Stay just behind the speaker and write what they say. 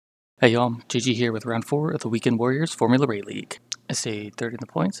Hey y'all, GG here with round 4 of the Weekend Warriors Formula Ray League. I stayed third in the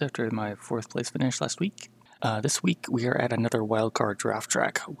points after my 4th place finish last week. This week we are at another wildcard draft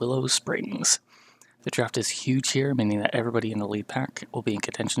track, Willow Springs. The draft is huge here, meaning that everybody in the lead pack will be in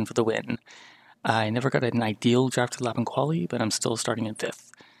contention for the win. I never got an ideal drafted lap in quali, but I'm still starting in 5th.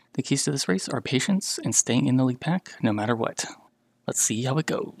 The keys to this race are patience and staying in the lead pack no matter what. Let's see how it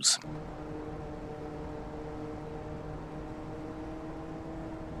goes.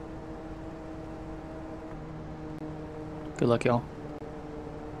 Good luck, y'all.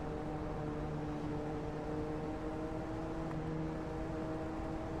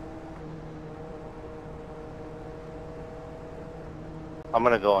 I'm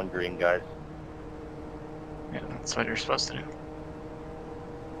gonna go on green, guys. Yeah, that's what you're supposed to do.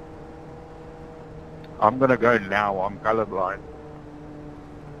 I'm gonna go now, I'm colorblind.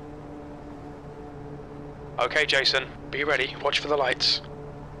 Okay, Jason, be ready. Watch for the lights.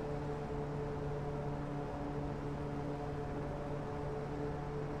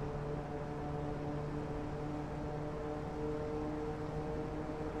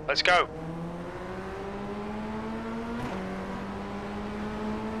 Let's go.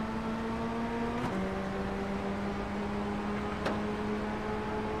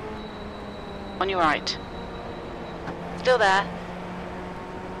 On your right. Still there.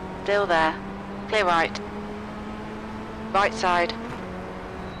 Still there. Clear right. Right side.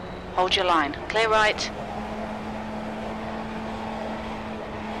 Hold your line. Clear right.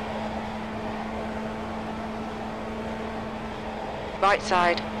 Right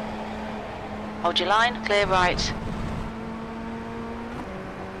side. Hold your line. Clear right.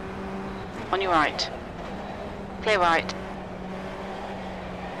 On your right. Clear right.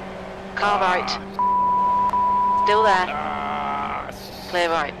 Car right. Still there. Clear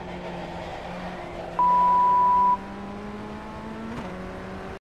right.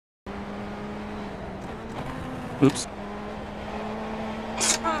 Oops.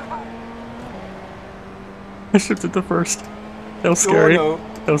 I shifted to first. That was scary. Oh, no.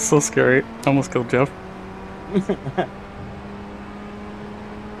 That was so scary. I almost killed Jeff. Ruined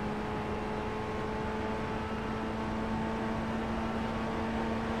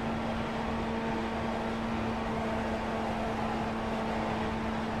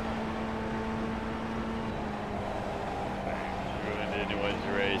anyone's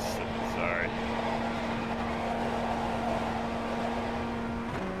race. Sorry.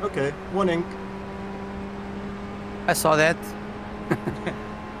 Okay, 1 ink. I saw that.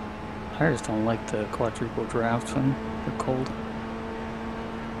 I just don't like the quadruple drafts when they're cold.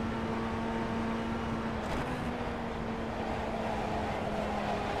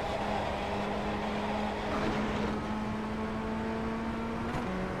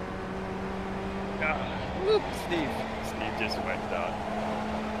 Whoop, Steve. Steve just went down.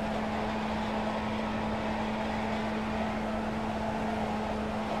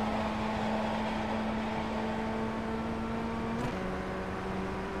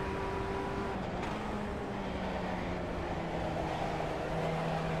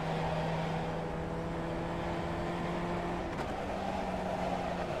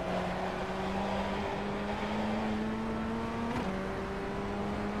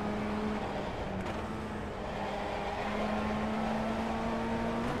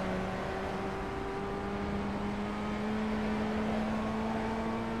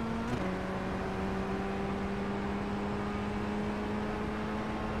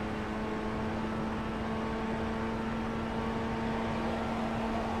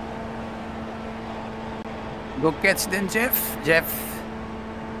 Go catch them, Jeff. Jeff.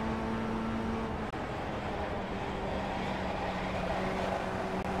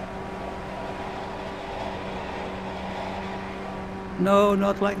 No,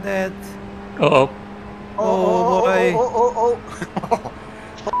 not like that. Uh-oh. Oh, boy. Oh.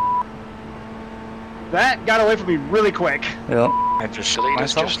 That got away from me really quick. Yeah. I just The shot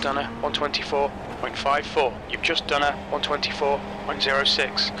leader's myself. just done a 124.54. You've just done a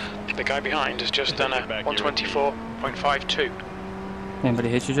 124.06. The guy behind has just done a Get back here with me. 124.52. Anybody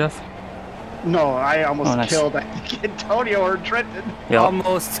hit you, Jeff? No, I almost Oh, nice. killed, I think, Antonio or Trenton. Yeah.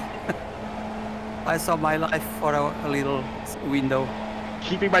 Almost. I saw my life for a little window.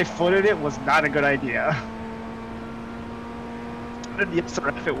 Keeping my foot in it was not a good idea. But yes, sir,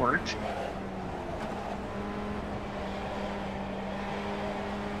 if it worked.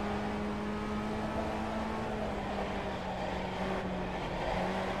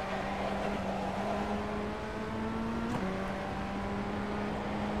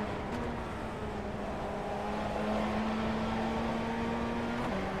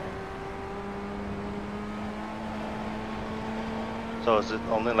 So is it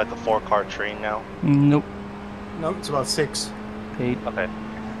only like a 4-car train now? Nope. No, it's about 6. 8. Okay.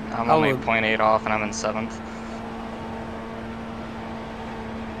 I'm I only would- 0.8 off and I'm in 7th.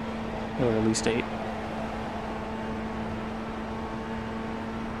 Or at least 8.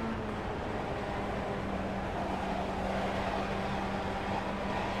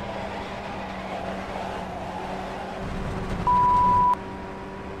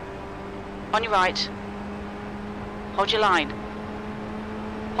 On your right. Hold your line.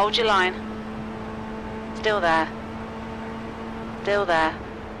 Hold your line. Still there. Still there.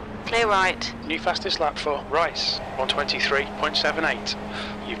 Clear right. New fastest lap for Rice, 123.78.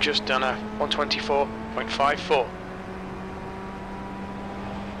 You've just done a 124.54.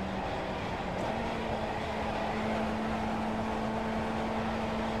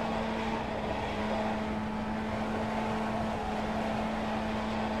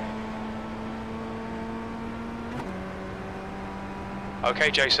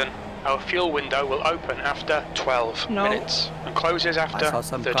 Okay, Jason. Our fuel window will open after 12 No. minutes and closes I after saw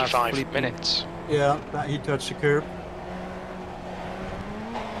some cars 35 flipping. minutes. Yeah, that he touched the curb.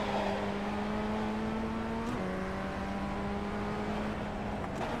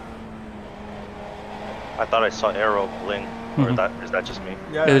 I thought I saw Eero blink. Or Mhm. is that just me?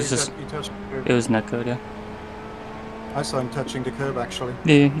 Yeah, It was just- he touched the curb. It was netcode, yeah. I saw him touching the curb actually.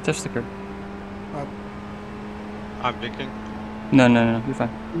 Yeah, he touched the curb. I'm blinking. No, you're fine.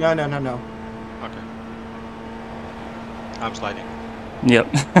 No. Okay. I'm sliding. Yep.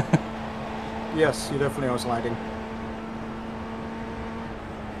 Yes, you definitely are sliding.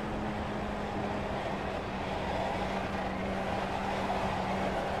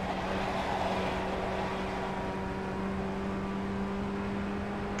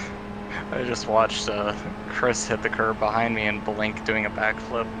 I just watched Chris hit the curb behind me and blink doing a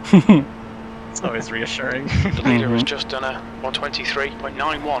backflip. It's always reassuring. The leader has just done a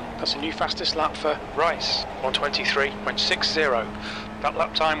 123.91. That's a new fastest lap for Rice, 123.60. That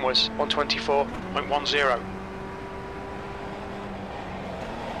lap time was 124.10.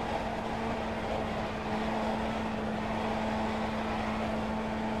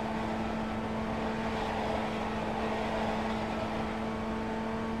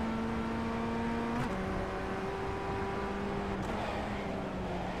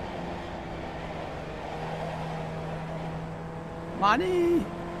 Money!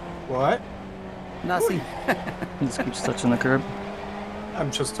 What? Nothing. He just keeps touching the curb. I'm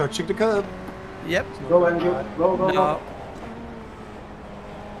just touching the curb. Yep. Go, Andrew. Go, go, No. go.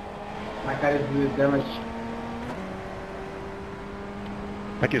 My car is doing damage.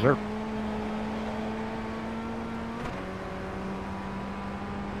 Thank you, sir.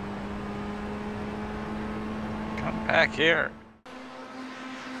 Come back here.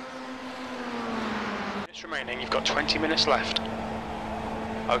 Minutes remaining, you've got 20 minutes left.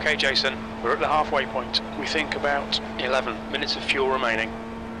 Okay, Jason, we're at the halfway point. We think about 11 minutes of fuel remaining.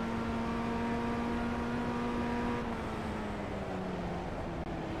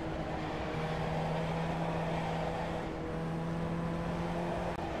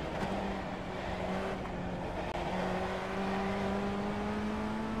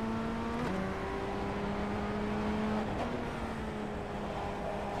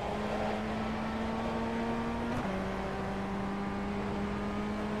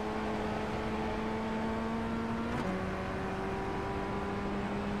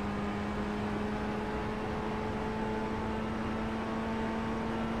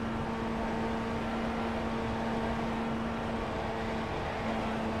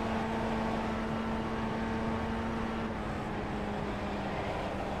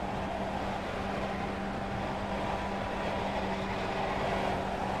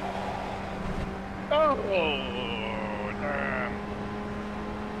 Oh, damn.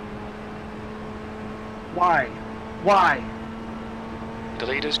 Why? Why? The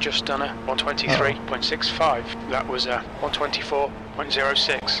leader's just done a 123.65. That was a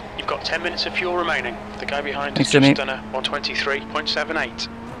 124.06. You've got 10 minutes of fuel remaining. The guy behind has Thanks, Jimmy. just done a 123.78.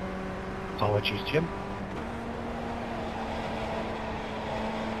 Apologies, Jim.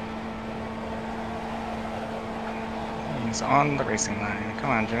 He's on the racing line. Come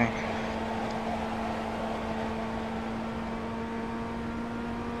on, Jimmy.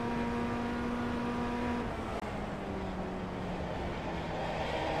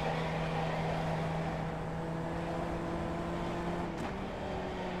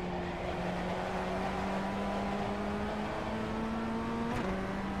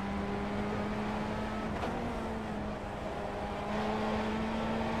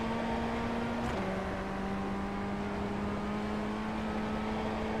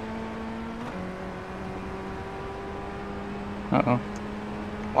 Uh-oh.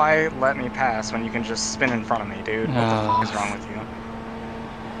 Why let me pass when you can just spin in front of me, dude? What the fuck is wrong with you?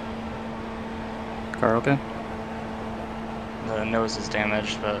 Car okay? The nose is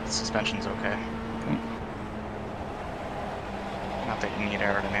damaged, but the suspension's okay. Not that you need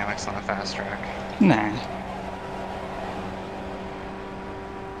aerodynamics on a fast track. Nah.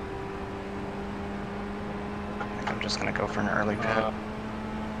 I think I'm just gonna go for an early pit.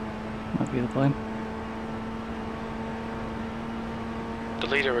 Might be the play. The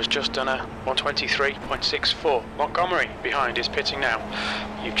leader has just done a 123.64. Montgomery behind is pitting now.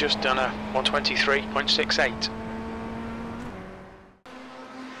 You've just done a 123.68.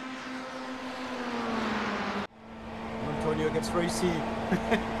 Antonio gets racy.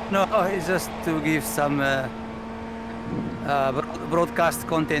 No, it's just to give some broadcast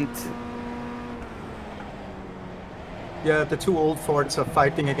content. Yeah, the two old Fords are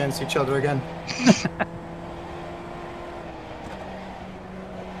fighting against each other again.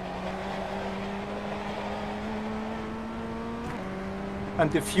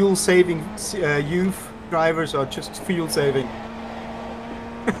 And the fuel-saving youth drivers are just fuel-saving.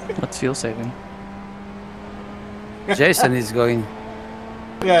 What's fuel saving? Jason is going.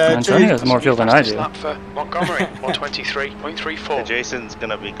 Yeah, Antonio has more fuel than I do. Lap for Montgomery, 123.34. And Jason's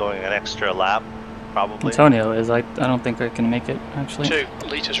gonna be going an extra lap, probably. Antonio is. I don't think I can make it, actually. 2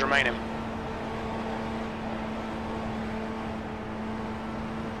 litres remaining.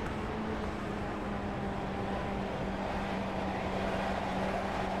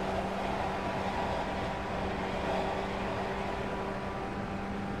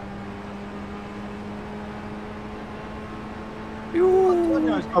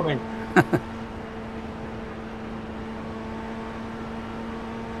 Antonio is coming.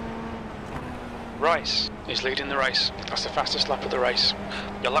 Rice is leading the race. That's the fastest lap of the race.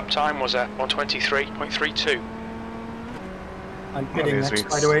 Your lap time was at 123.32. I'm pitting next,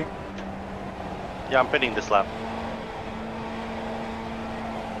 by the way. Yeah, I'm pitting this lap.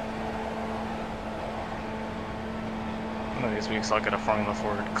 One of these weeks I'll get a Formula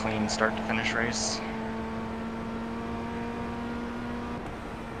Ford clean start to finish race.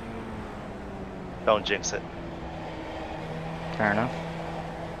 Don't jinx it. Fair enough.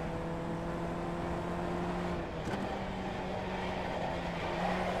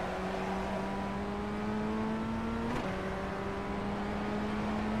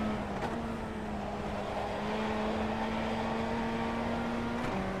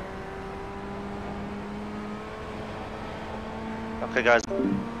 Okay, guys.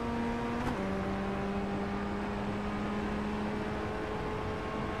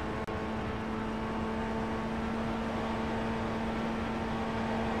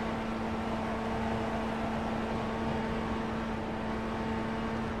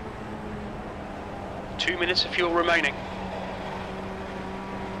 Two minutes of fuel remaining.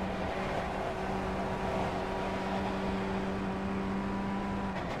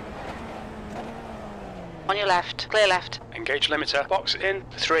 On your left, clear left. Engage limiter. Box in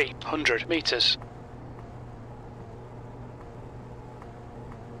 300 meters.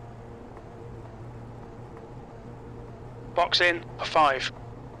 Box in 5,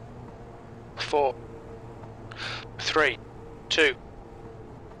 4, 3, 2,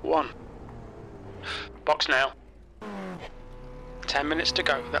 1. Box now. 10 minutes to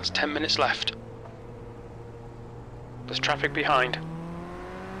go. That's 10 minutes left. There's traffic behind.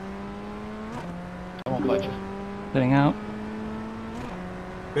 Come on, Fletcher. Getting out.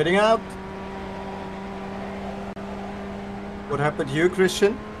 Getting out. What happened to you,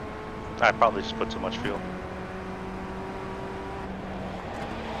 Christian? I probably just put too much fuel.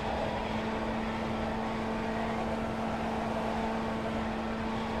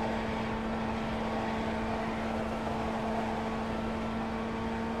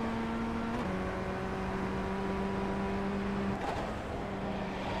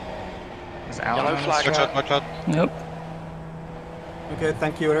 Is Alan Yellow on flag. this track? Watch out. Nope. Okay,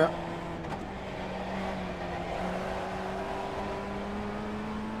 thank you, Eero.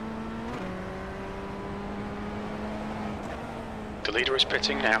 The leader is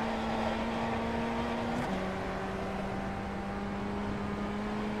pitting now.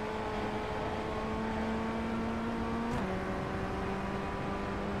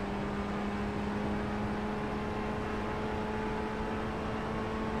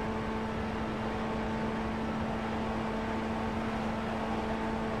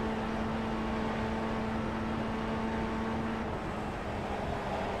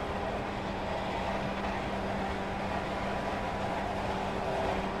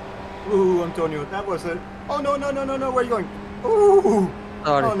 Ooh, Antonio, that was a... Oh, no, no, no, no, no, where are you going? Ooh!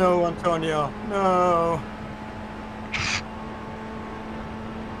 Sorry. Oh, no, Antonio, no.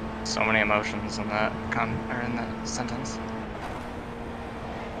 So many emotions in that in that sentence.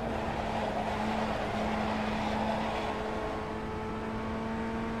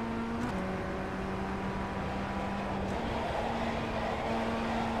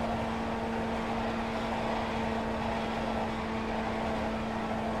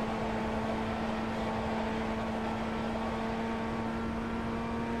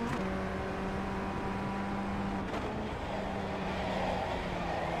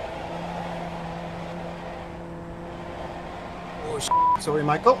 Oh, sorry,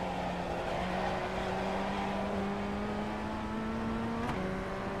 Michael.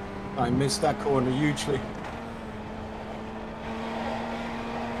 I missed that corner hugely.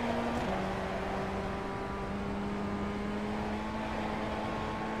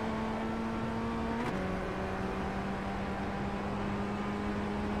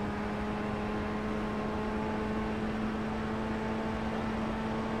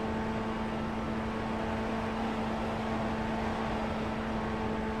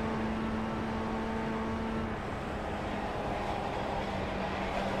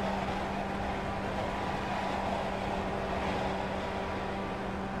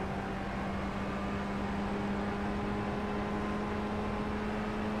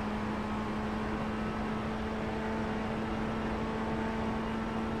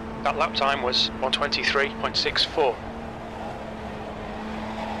 That lap time was 123.64.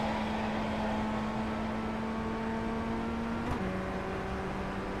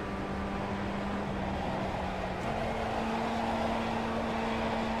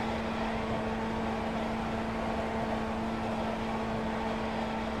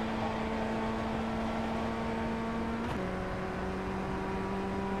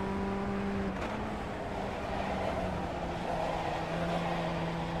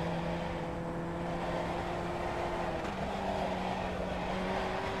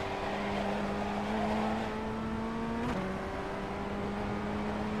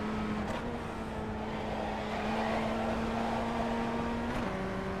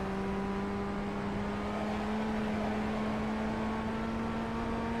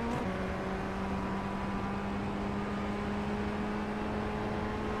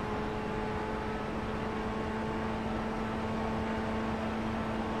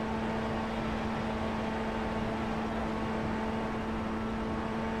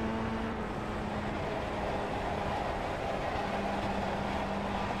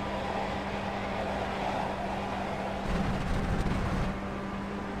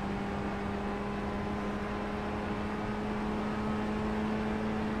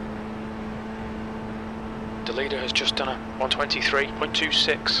 The leader has just done a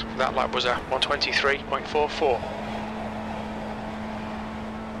 123.26. That lap was a 123.44.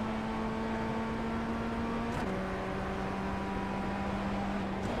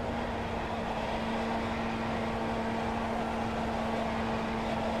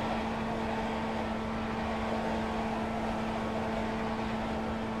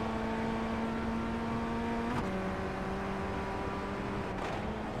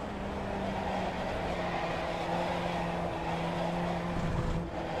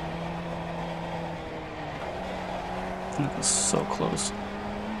 That was so close.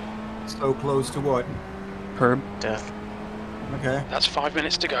 So close to what? Herb? Death. Okay. That's 5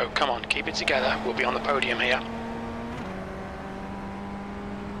 minutes to go. Come on, keep it together. We'll be on the podium here.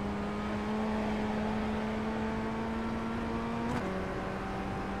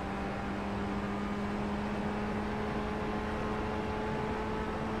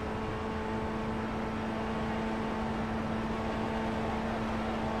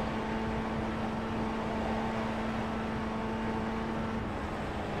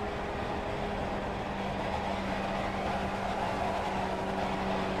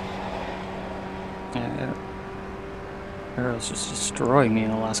 Yeah, Eero's just destroying me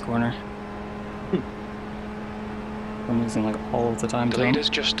in the last corner. I'm losing like all of the time The to him. leader's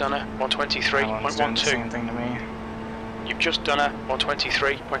just done a That one's doing the same 123.12. thing to me. You've just done a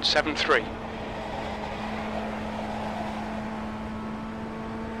 123.73.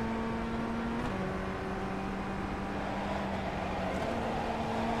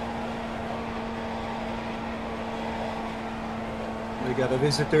 We got a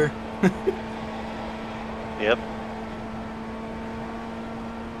visitor. Yep.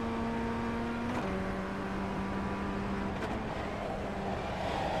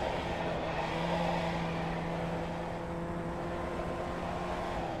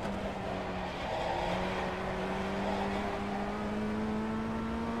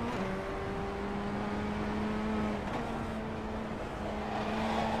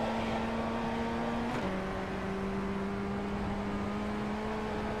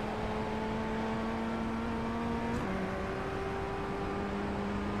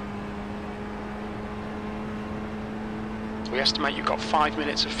 We estimate you've got 5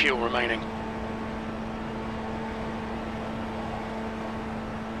 minutes of fuel remaining.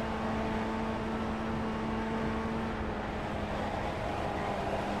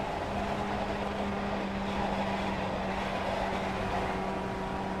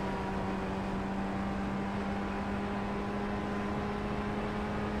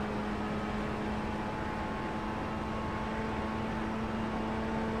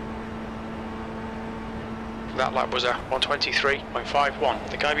 That lap was a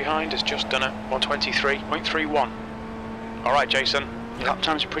 123.51. The guy behind has just done a 123.31. Alright, Jason, lap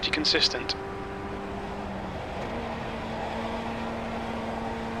times are pretty consistent.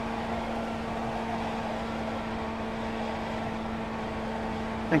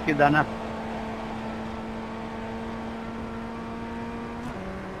 Thank you, Dana.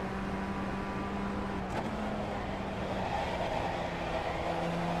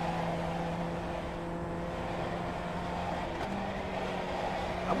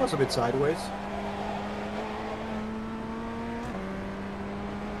 That was a bit sideways.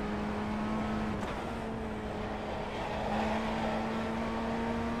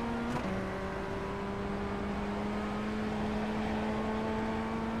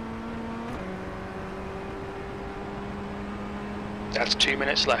 That's 2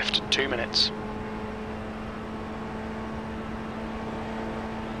 minutes left. 2 minutes.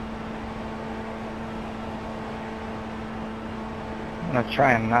 I'm gonna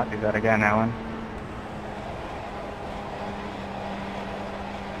try and not do that again, Alan.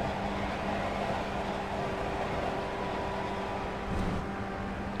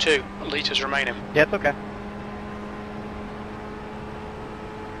 Two litres remaining. Yeah, it's okay.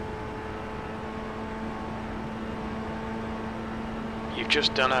 You've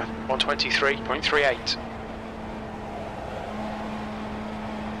just done a 123.38.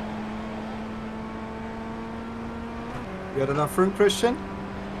 You got enough room, Christian?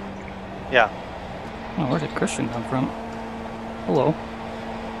 Yeah. Oh, where did Christian come from? Hello.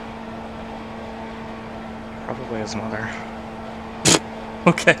 Probably his mother.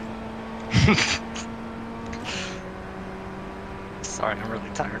 Okay. Sorry, I'm really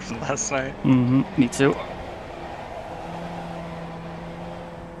tired from last night. Mm-hmm. Me too.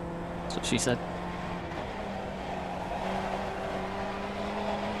 That's what she said.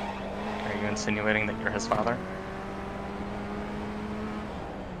 Are you insinuating that you're his father?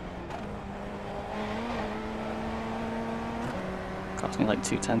 Cost me like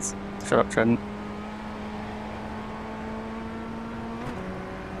 2/10. Shut up, Trenton.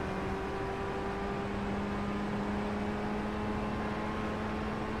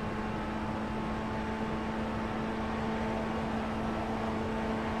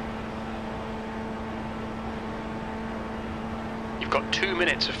 You've got 2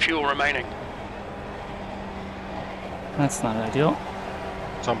 minutes of fuel remaining. That's not ideal.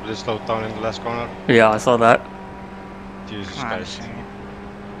 Somebody slowed down in the last corner. Yeah, I saw that. Jesus Come on, Christ. Shane.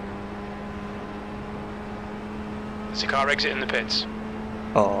 There's a car exiting the pits.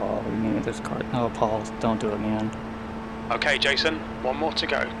 Oh, you mean there's a car? Oh, Paul, don't do it, man. Okay, Jason, one more to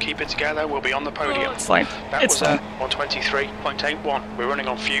go. Keep it together, we'll be on the podium. Oh, it's fine. That It's was fine. a 123.81. We're running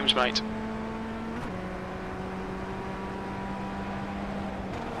on fumes, mate.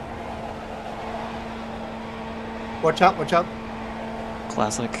 Watch out, watch out.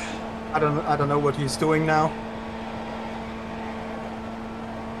 Classic. I don't know what he's doing now.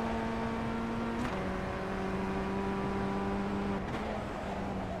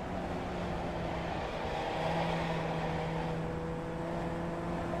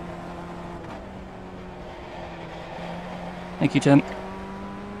 Thank you, Tim.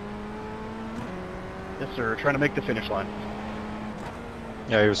 Yes, sir. Trying to make the finish line.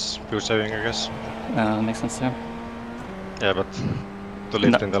 Yeah, he was saving, I guess. Makes sense too. Yeah, but to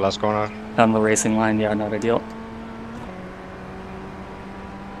lift No. in the last corner. On the racing line, yeah, not ideal.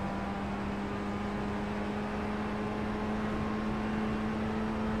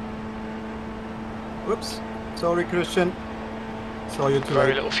 Whoops. Sorry, Christian. Saw you too Very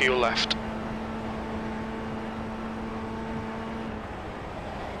late. little fuel left.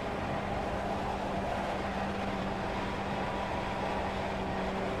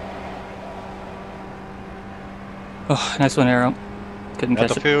 Oh, nice one, Eero. Couldn't Out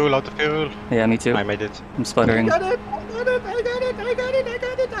catch of it. fuel, out of fuel. Yeah, me too. I made it. I'm sputtering. I got it! I got it! I got it! I got it! I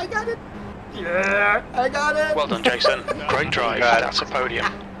got it! I got it! Yeah! I got it! Well done, Jason. Great drive. Got it. That's a podium.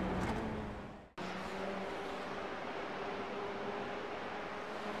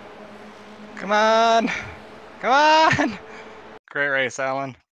 Come on! Come on! Great race,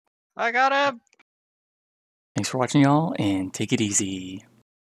 Alan. I got him! Thanks for watching, y'all, and take it easy.